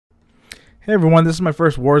Hey everyone, this is my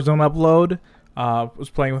first Warzone upload. Was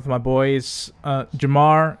playing with my boys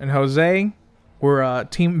Jamar and Jose. We're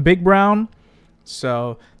Team Big Brown.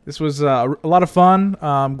 So this was a lot of fun.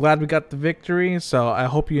 I'm glad we got the victory. So I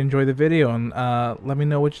hope you enjoy the video and let me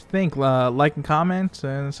know what you think. Like and comment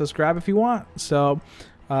and subscribe if you want. So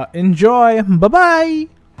enjoy. Bye bye.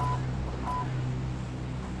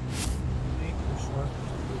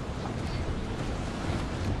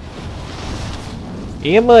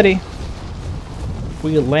 Yeah, buddy.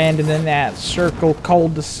 We landed in that circle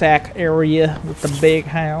cul-de-sac area with the big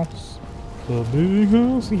house. The big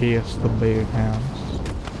house? Yes, the big house.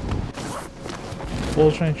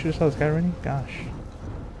 Bull's trying to shoot us out of the sky already? Gosh.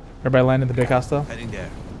 Everybody landed in the big house though? Heading there.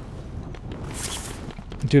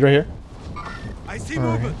 Dude right here. I see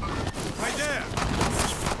movement. Right there.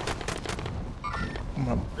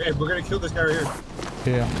 Hey, we're gonna kill this guy right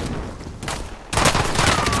here. Yeah.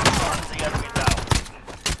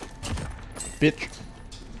 Bitch.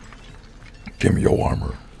 Give me your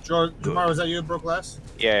armor. Jamarr, was that you that broke glass?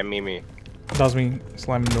 Yeah, me. That was me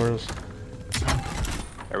slamming doors.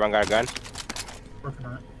 Everyone got a gun? Working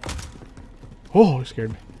on it. Oh, it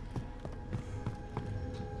scared me.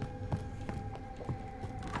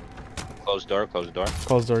 Closed door, Closed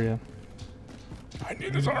door, yeah. I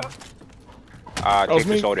need this armor. take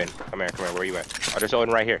this Oden. Come here, where you at? Oh, there's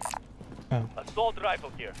Oden right here. Oh. Assault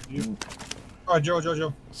rifle here. Oh,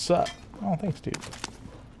 Joe. Sup? Oh, thanks, dude.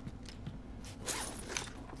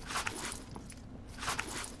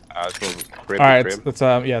 Let's move. Alright,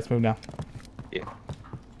 let's move now. Yeah.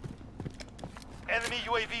 Enemy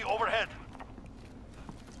UAV overhead.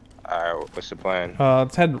 Alright, what's the plan?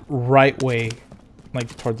 Let's head right way.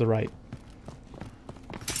 Like, towards the right.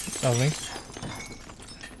 That was me.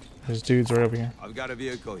 There's dudes right over here. I've got a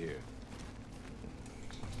vehicle here.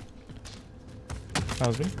 That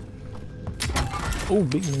was me. Oh,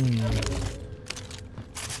 big moon.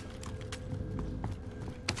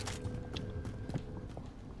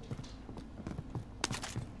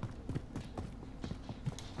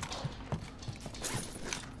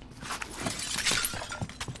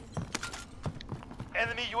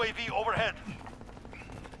 Enemy UAV overhead.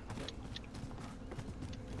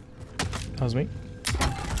 That was me.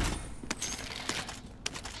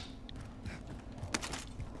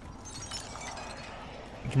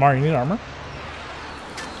 Jamar, you need armor?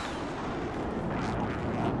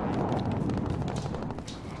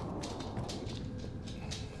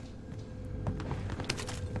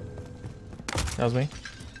 That was me.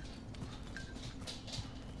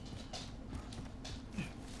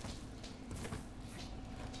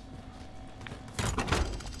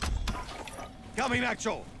 Coming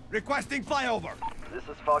actual. Requesting flyover. This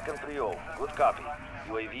is Falcon 3-0. Good copy.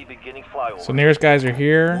 UAV beginning flyover. So nearest guys are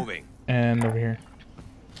here Moving. and over here.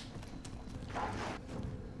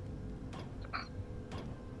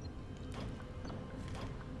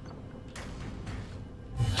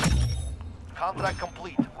 Contract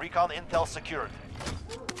complete. Recon intel secured.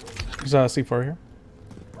 There's a C4 here.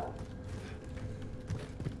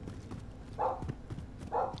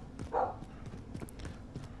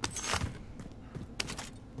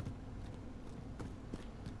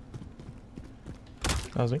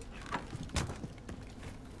 That was me.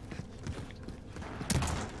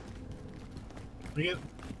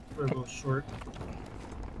 We're a little short.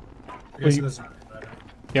 I Well, guess you- it doesn't really matter.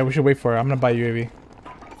 Yeah, we should wait for it. I'm gonna buy UAV.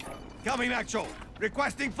 Coming actual.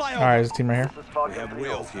 Requesting flyover. Alright, there's a team right here. This is Falcon We have 3-0.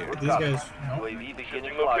 wheels here. Good These copy. guys, UAV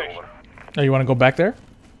beginning flyover. Oh, you wanna go back there?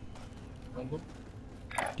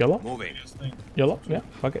 Yellow? Moving. Yellow? Yeah,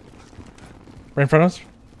 fuck it. Right in front of us?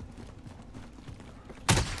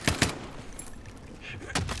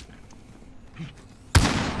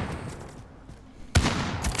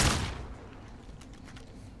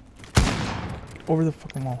 Over the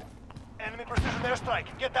fucking wall. Enemy precision airstrike.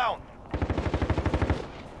 Get down.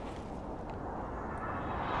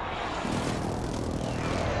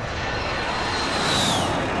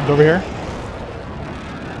 He's over here.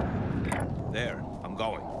 There. I'm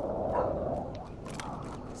going.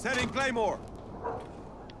 Setting Claymore.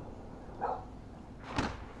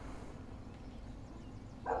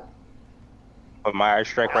 Put my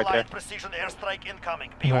airstrike right there. Allied precision airstrike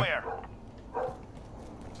incoming. Beware.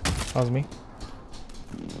 That was me.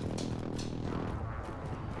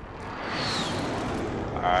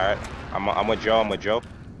 Alright. I'm with Joe.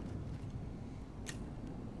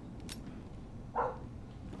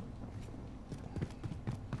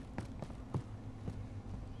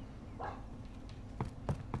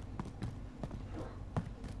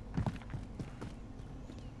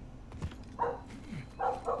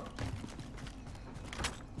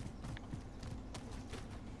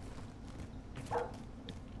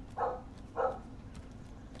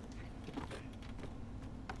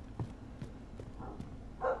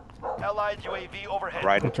 Allied UAV overhead.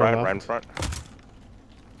 Right in Go to the front, right in left. front.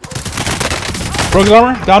 Broke his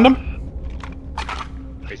armor. Downed him.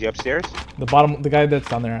 Is he upstairs? The bottom, the guy that's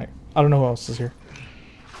down there. I don't know who else is here.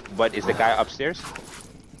 But is the guy upstairs?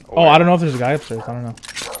 Oh, I don't know if there's a guy upstairs. I don't know.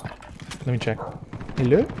 Let me check.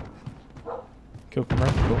 Hello? Kill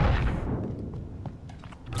confirmed. Cool.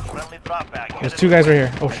 Friendly drop back. There's two guys right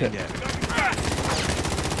here. Oh shit. Let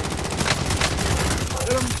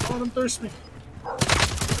him thirst me.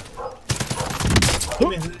 Give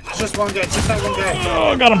me- It's just one guy. Just that one guy.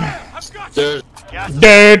 Oh, got him. Gas is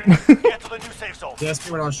Dead. Get to the new safe zone. He asked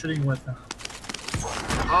me what I was shooting with.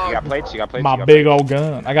 You got plates? You got plates? My You got big old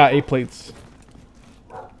gun. I got 8 plates.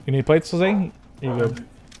 You need plates, Jose? Here you go. plates?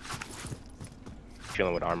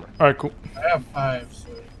 Chilling with armor. Alright, cool. I have 5, so...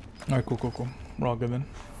 Alright, cool. We're all good then.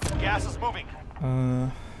 Gas is moving.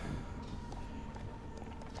 I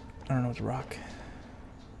don't know what to rock.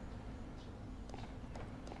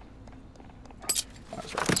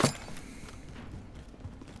 Let's rock this one.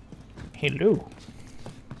 Hello.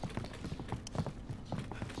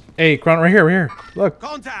 Hey, Crown, right here. Look.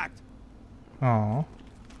 Contact! Aw.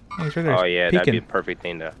 He's right there. Oh yeah, that'd be peeking. the perfect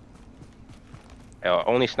thing to.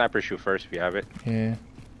 Only sniper shoot first if you have it. Yeah.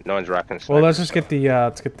 No one's rocking sniper. Well, let's just get the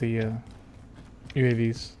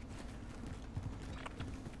UAVs.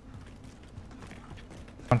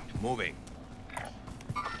 Moving.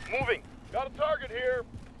 Moving. Got a target here.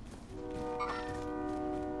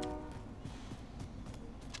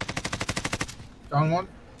 Down one.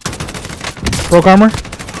 Broke armor.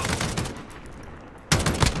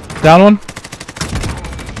 Down one.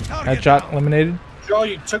 Target Headshot down. eliminated. Joe,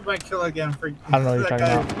 you took my kill again. For, I don't know what you're that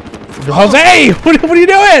talking guy. about. Jose! What are you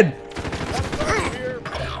doing?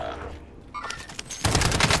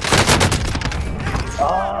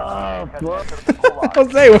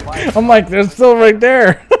 Jose, I'm like, they're still right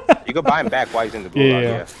there. You could buy him back while he's in the gulag.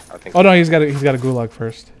 Yeah. I think. Oh no, he's got a gulag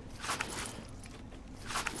first.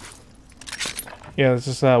 Yeah, let's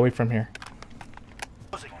just wait from here.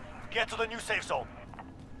 Get to the new safe zone.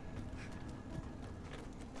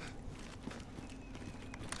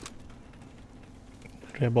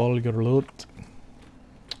 Grab all your loot.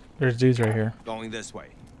 There's dudes right here. Going this way.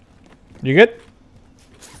 You good?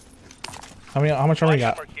 How much armor you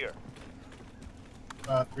got? Mark here.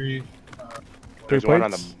 3. 3 There's one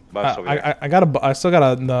on the plates? bus over there. I still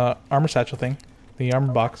got the armor satchel thing, the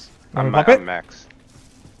armor box. I'm Pop it? max.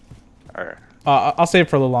 Alright. I'll save it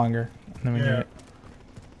for a little longer, and then we Yeah. get it,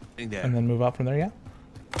 In there. and then move out from there. Yeah.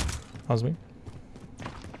 That was me.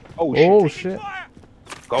 Oh shit. Oh shit!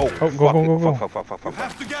 Go. Oh, go, Fuck go, it. go, go. Fuck.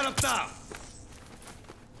 Have to get up now.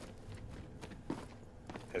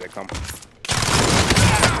 Here they come.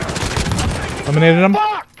 Eliminated him.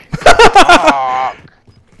 Fuck.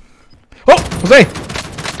 Oh, Jose!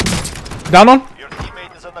 Down one. Your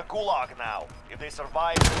teammate is in the gulag now. If they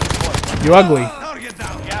survive, they'll be good. You ugly. Target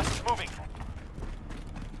down. Gas is moving.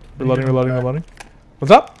 Reloading.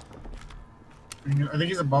 What's up? I think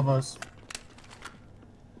he's above us.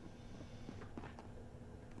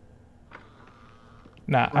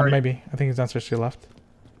 Nah, Right. maybe. I think he's downstairs to your left.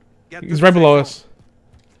 Get He's to right the below safe us.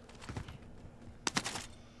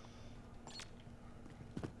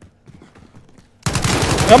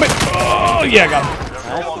 Help me! Oh yeah, got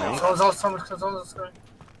him. Someone's going.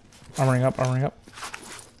 Armoring up.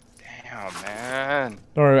 Damn, man.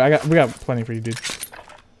 Don't worry, we got plenty for you, dude.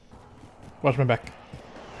 Watch my back. zone.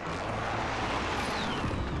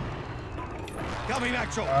 Coming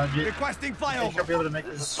actual. Requesting I think you'll flyover. be able to make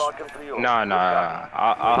This is this. Falcon 3-0. No.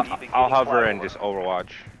 I'll hover and just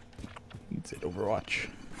overwatch. It's it Overwatch.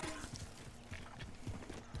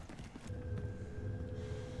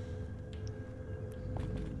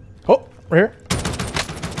 Oh, right here.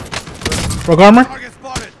 Broke armor. Target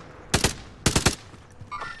spotted.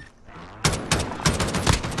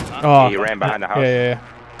 Oh, He ran behind the house. Yeah.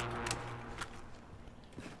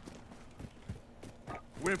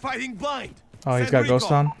 We're fighting blind. Oh, he's Send got ghost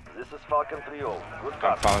recon. on. This is Falcon 3-0. Good I'm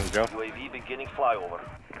copy. following Joe. UAV beginning flyover.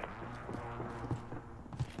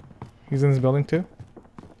 He's in this building too.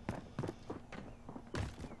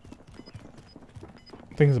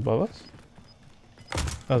 I think he's above us.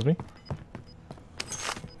 That was me.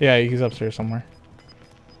 Yeah, he's upstairs somewhere.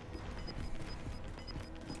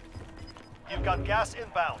 You've got gas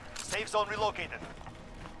inbound. Safe zone relocated.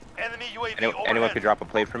 Enemy UAV Anyone overhead. could drop a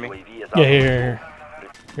plate for me? UAV is Yeah, out. here.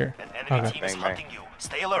 An enemy Okay. team is Bang, bang. hunting you.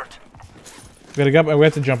 Stay alert. We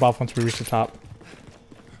have to jump off once we reach the top.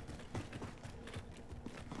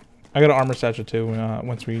 I got an armor satchel too.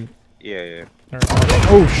 Once we. Yeah.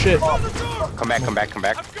 Oh shit! Come back.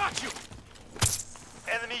 I've got you.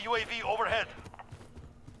 Enemy UAV overhead.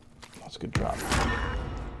 That's a good drop.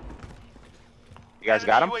 You guys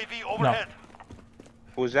got him? UAV overhead.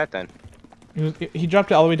 Who's that then? He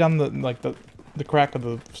dropped it all the way down the crack of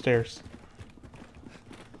the stairs.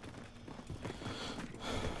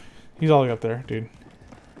 He's all the way up there, dude.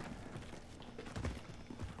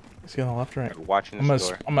 Is he on the left or right? Watching this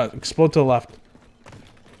door. I'm gonna explode to the left.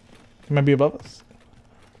 He might be above us.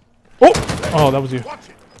 Oh! Oh, that was you.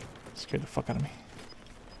 Scared the fuck out of me.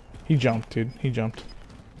 He jumped, dude. He jumped.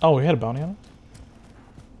 Oh, he had a bounty on him?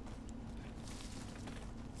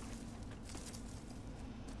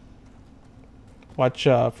 Watch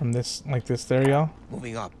from this, like this. There you go.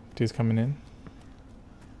 Moving up. Dude's coming in.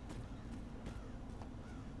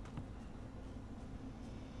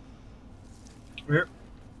 Here.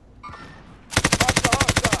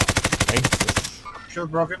 Jesus.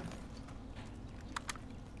 Shield broken.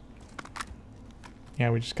 Yeah,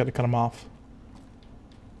 we just gotta cut him off.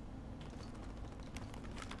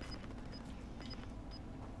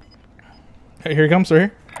 Hey, here he comes, right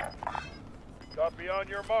here. Copy on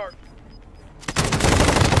your mark.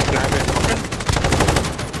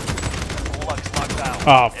 Gulag's locked down.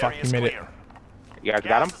 Oh, fuck, Area he is made it. clear. You guys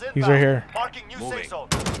got him? Gas is He's right inbound. here. Marking new safe zone.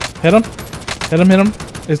 Hit him. Hit him, hit him.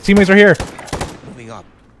 His teammates are here. Moving up.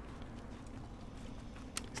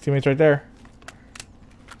 His teammates right there.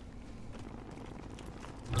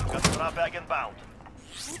 Got the drop bag inbound.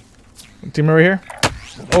 Teammate right here.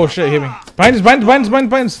 Oh shit, he hit me. Behind us, behind us, behind us, behind us,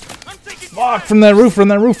 behind us. Fuck, from that roof, from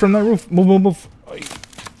that roof, from that roof. Move, move, move. Oy.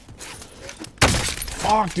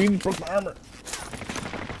 Fuck, dude, you broke my armor.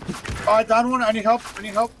 Down one. I need help. I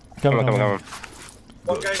need help. Come on, Come come on, on. come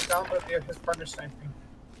on. One guy's down, but his partner's sniping.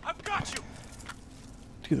 I've got you.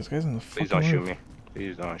 Dude, this guy's in the Please fucking don't shoot roof. me.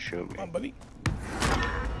 Please don't shoot me. Come on, buddy.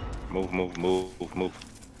 Move, move, move, move.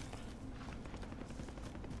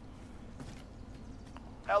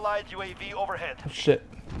 Allied UAV overhead. Oh, shit.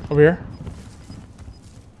 Over here.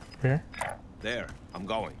 Over here. There. I'm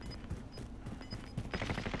going.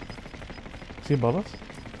 Is he above us?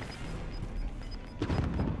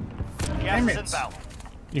 Gas is it. inbound.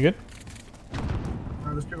 You good?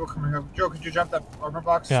 There's people coming up. Joe, could you drop that armor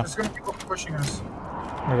box? Yeah. There's gonna be people pushing us.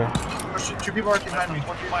 Okay. Two people right behind me. Two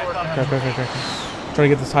people right behind Okay, me. okay, okay, okay. Try to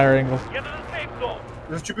get this higher angle. Get to the safe zone.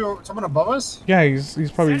 There's two people. Someone above us. Yeah, he's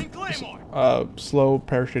probably Setting Claymore. slow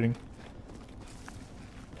parachuting.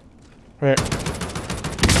 Right.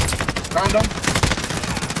 Found him.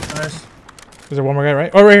 Nice. Is there one more guy,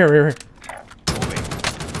 right? Oh, right here, right here. Moving.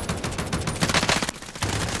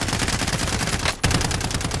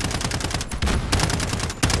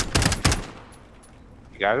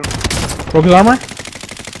 You got him? Broke his armor.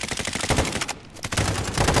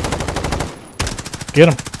 Get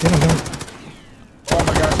him. Get him, get him. Oh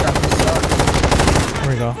my gosh, got this stuck. There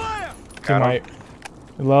we go. Got Teammate.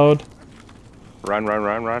 Reload. Run, run,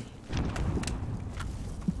 run, run.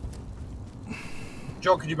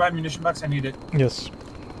 Joe, could you buy munition box? I need it. Yes.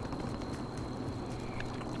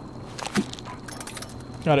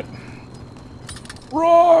 Got it.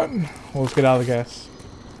 Run! Well, let's get out of the gas.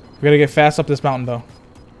 We gotta get fast up this mountain, though.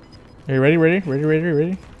 Are you ready? Ready? Ready? Ready?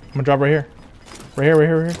 Ready? I'm gonna drop right here. Right here, right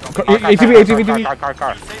here, right here. ATV, ATV, ATV.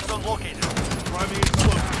 Car. Safe zone located.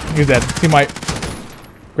 He's dead. Teammate.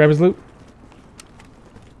 Grab his loot.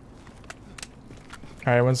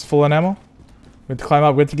 Alright, everyone's full on ammo. We have to climb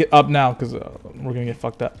up. We have to get up now, because we're gonna get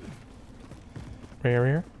fucked up. Right here, right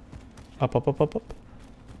here. Up, up, up, up, up.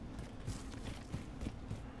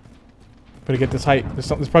 Better get this height. There's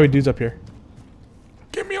probably dudes up here.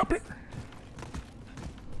 Get me up here.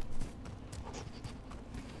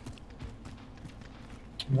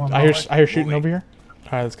 I hear shooting over here.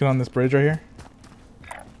 Alright, let's get on this bridge right here.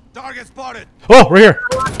 Target spotted. Oh, right here.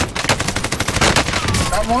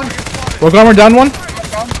 Got one. Broke armor, down one.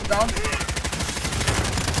 Down.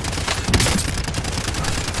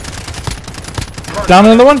 Down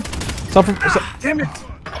another one. Damn it.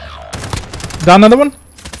 Down another one.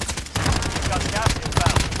 Got gas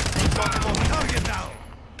inbound. Safe zone relocated. Target down.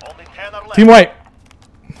 Only 10 are left. Team white.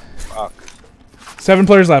 Fuck. 7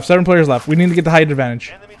 players left. 7 players left. We need to get the height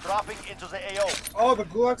advantage. Enemy dropping into the AO. Oh, the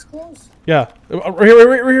gulag's close. Yeah. Right here,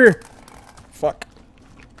 right here. Fuck.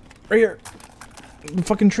 Right here. The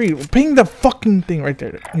fucking tree. Ping the fucking thing right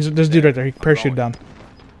there. There's a dude right there. He parachuted down.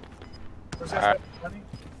 Where's that money?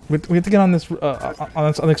 We have to get on this on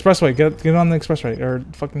the expressway. Get on the expressway or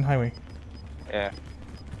fucking highway. Yeah.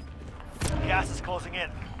 Gas is closing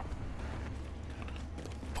in.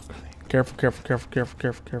 Careful, careful, careful, careful,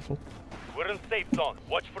 careful, careful. We're in safe zone.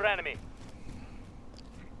 Watch for enemy.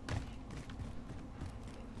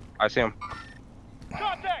 I see him.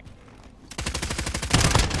 Contact.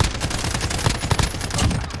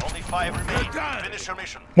 Only 5 remain. Finish your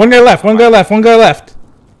mission. One guy left. One guy left. One guy left.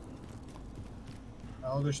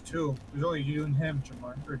 No, there's two. There's only you and him,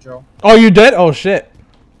 Jamar or Joe. Oh, you did? Oh shit.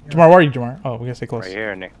 Yeah. Jamar, where are you, Jamar? Oh, we gotta stay close. Right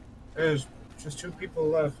here, Nick. There's just two people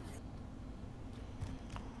left.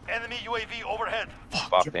 Enemy UAV overhead.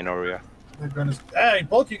 Fuck, they know where we are. They're gonna. Hey,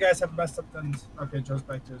 both you guys have messed up guns. Okay, Joe's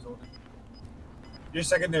back to his old. Your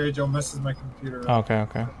secondary, Joe, messes my computer up. Okay,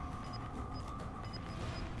 okay.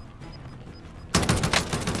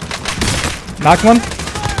 Knocked one.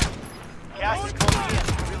 Gas is closing in.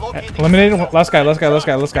 Relocating. Eliminated one. Last guy, last guy, last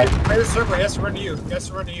guy, last guy. Play the circle. He has to run to you. He has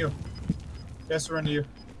to run to you. He has to run to you.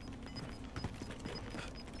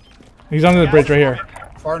 He's under the bridge right here.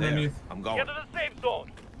 Far There. underneath. I'm going. Get to the safe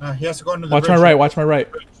zone. He has to go into the Watch bridge. my right, watch my right.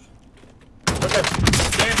 Look at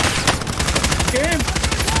Game!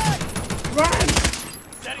 Run!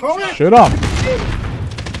 Call it! Shoot him.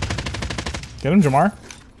 Get him, Jamar.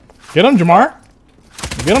 Get him, Jamar.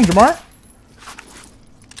 Get him, Jamar.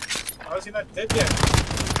 How is he not dead yet?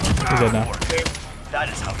 He's dead now. That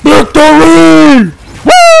is how. Victory!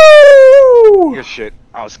 Woo! Good shit.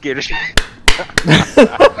 I was scared of shit.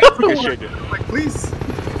 Good shit, dude. Like, please.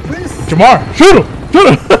 Please. Jamar, shoot him! Shoot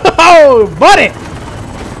him! Oh, buddy!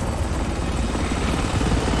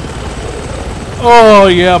 Oh,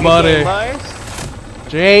 yeah, buddy.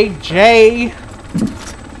 JJ.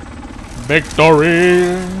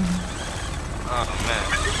 Victory. Oh man.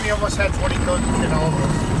 I think we almost had 20 kills between all of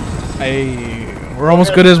us. Hey, we're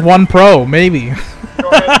almost good as one pro, maybe. Joe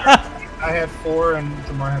I had 4 and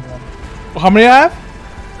Jamar had 1. How many I have?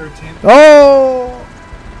 13. Oh!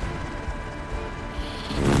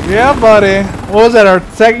 Yeah, buddy. What was that, our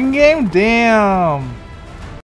second game? Damn.